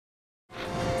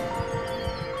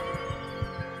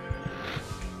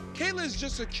Kayla is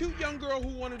just a cute young girl who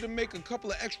wanted to make a couple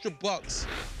of extra bucks.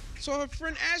 So her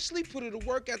friend Ashley put her to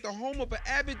work at the home of an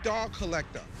avid doll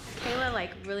collector. Kayla, like,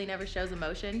 really never shows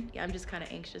emotion. I'm just kind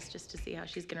of anxious just to see how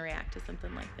she's gonna react to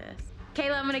something like this.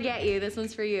 Kayla, I'm gonna get you. This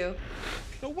one's for you.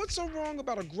 Now, what's so wrong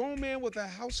about a grown man with a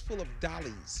house full of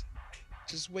dollies?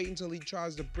 Just wait until he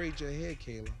tries to braid your hair,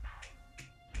 Kayla.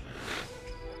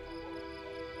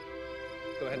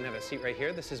 Go ahead and have a seat right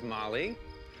here. This is Molly.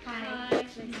 Hi.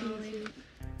 Nice to meet you.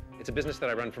 It's a business that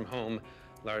I run from home,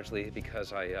 largely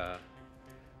because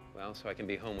well, so I can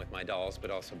be home with my dolls,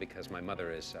 but also because my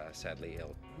mother is sadly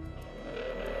ill.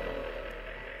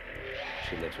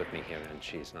 She lives with me here, and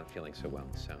she's not feeling so well,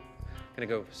 so I'm gonna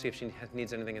go see if she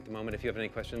needs anything at the moment. If you have any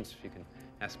questions, you can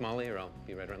ask Molly, or I'll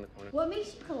be right around the corner. What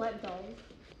makes you collect dolls?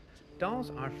 Dolls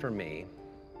are, for me,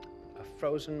 a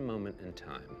frozen moment in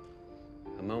time.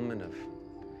 A moment of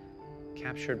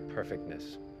captured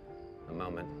perfectness. A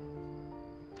moment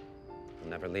will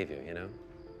never leave you, you know?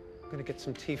 I'm gonna get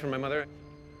some tea for my mother.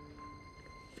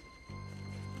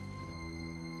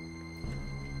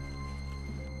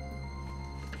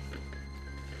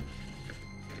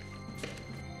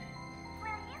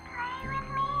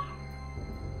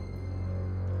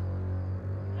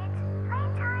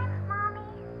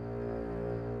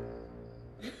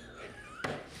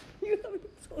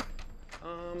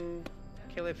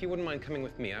 Kayla, if you wouldn't mind coming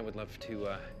with me, I would love to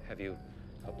have you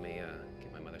help me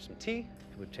get my mother some tea.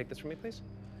 If you would take this from me, please.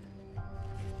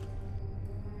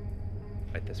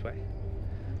 Right this way.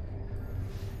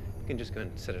 You can just go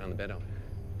and set it on the bed.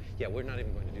 Yeah, we're not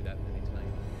even going to do that with me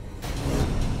tonight.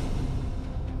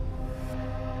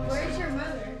 Where's your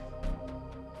mother?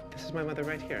 This is my mother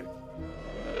right here.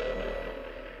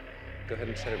 Go ahead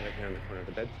and set it right here on the corner of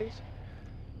the bed, please.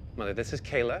 Mother, this is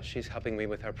Kayla. She's helping me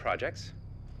with our projects.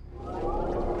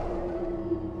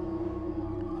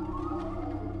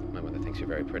 My mother thinks you're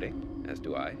very pretty, as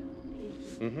do I.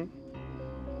 Mm-hmm.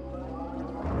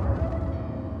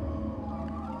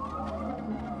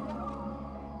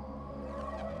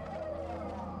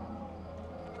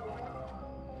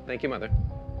 Thank you, Mother.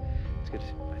 It's good.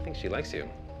 I think she likes you.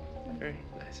 Very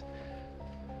nice.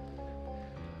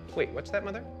 Wait, what's that,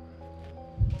 Mother?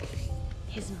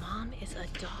 His mom is a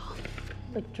doll.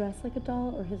 Like dressed like a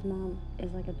doll, or his mom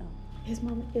is like a doll? His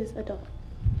mom is a doll.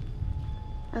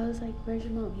 I was like, where's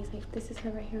your mom? He's like, this is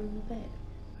her right here on the bed.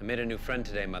 I made a new friend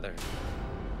today, Mother.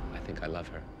 I think I love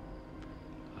her.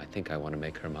 I think I want to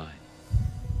make her mine.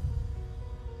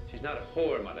 She's not a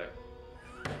whore, Mother.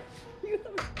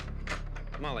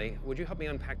 Molly, would you help me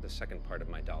unpack the second part of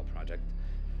my doll project?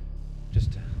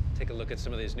 Just take a look at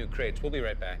some of these new crates. We'll be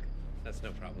right back. That's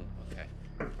no problem. Okay.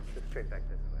 Just straight back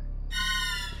this way.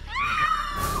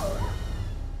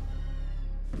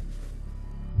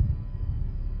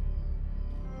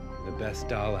 The best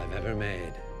doll I've ever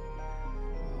made.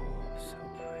 Oh, so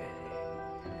pretty.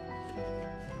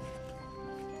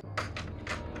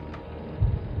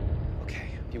 Okay,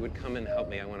 if you would come and help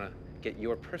me, I want to get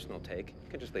your personal take. You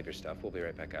can just leave your stuff. We'll be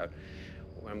right back out.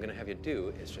 What I'm going to have you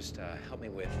do is just help me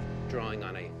with drawing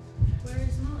on a...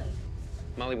 Where's Molly?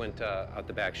 Molly went out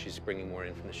the back. She's bringing more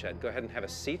in from the shed. Go ahead and have a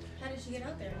seat. How did she get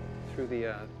out there? Through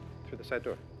the side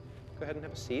door. Go ahead and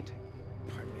have a seat.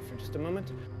 Pardon me for just a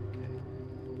moment.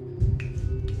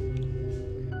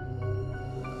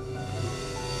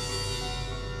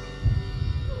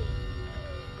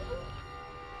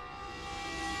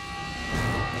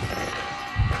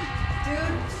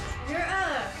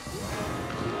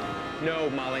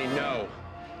 No, Molly, no.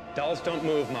 Dolls don't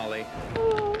move, Molly.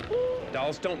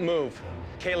 Dolls don't move.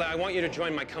 Kayla, I want you to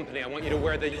join my company. I want you to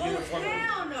wear the uniform.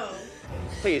 Hell no.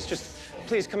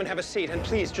 Please come and have a seat, and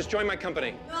please, just join my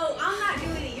company. No, I'm not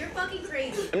doing it. You're fucking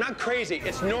crazy. I'm not crazy.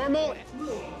 It's normal.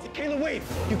 Move. Kayla, wait.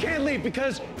 You can't leave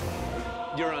because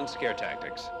you're on scare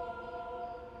tactics.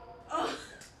 Oh.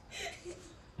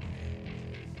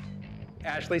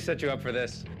 Ashley set you up for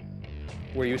this.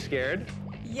 Were you scared?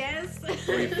 Yes.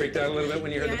 Were you freaked out a little bit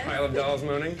when you heard the pile of dolls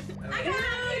moaning? I got you.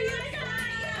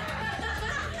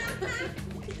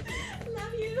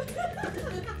 Love you.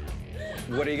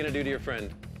 What are you gonna do to your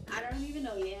friend? I don't even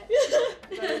know yet.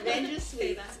 But revenge is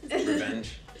sweet.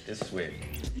 Revenge is sweet.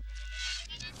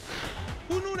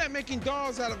 Who knew that making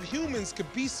dolls out of humans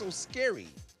could be so scary?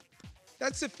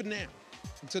 That's it for now.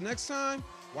 Until next time,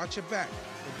 watch your back,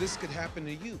 or this could happen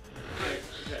to you.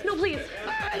 No, please.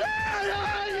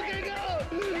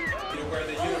 You wear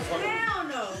the uniform. Hell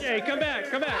no. Hey, come back.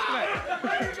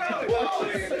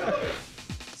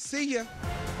 See ya.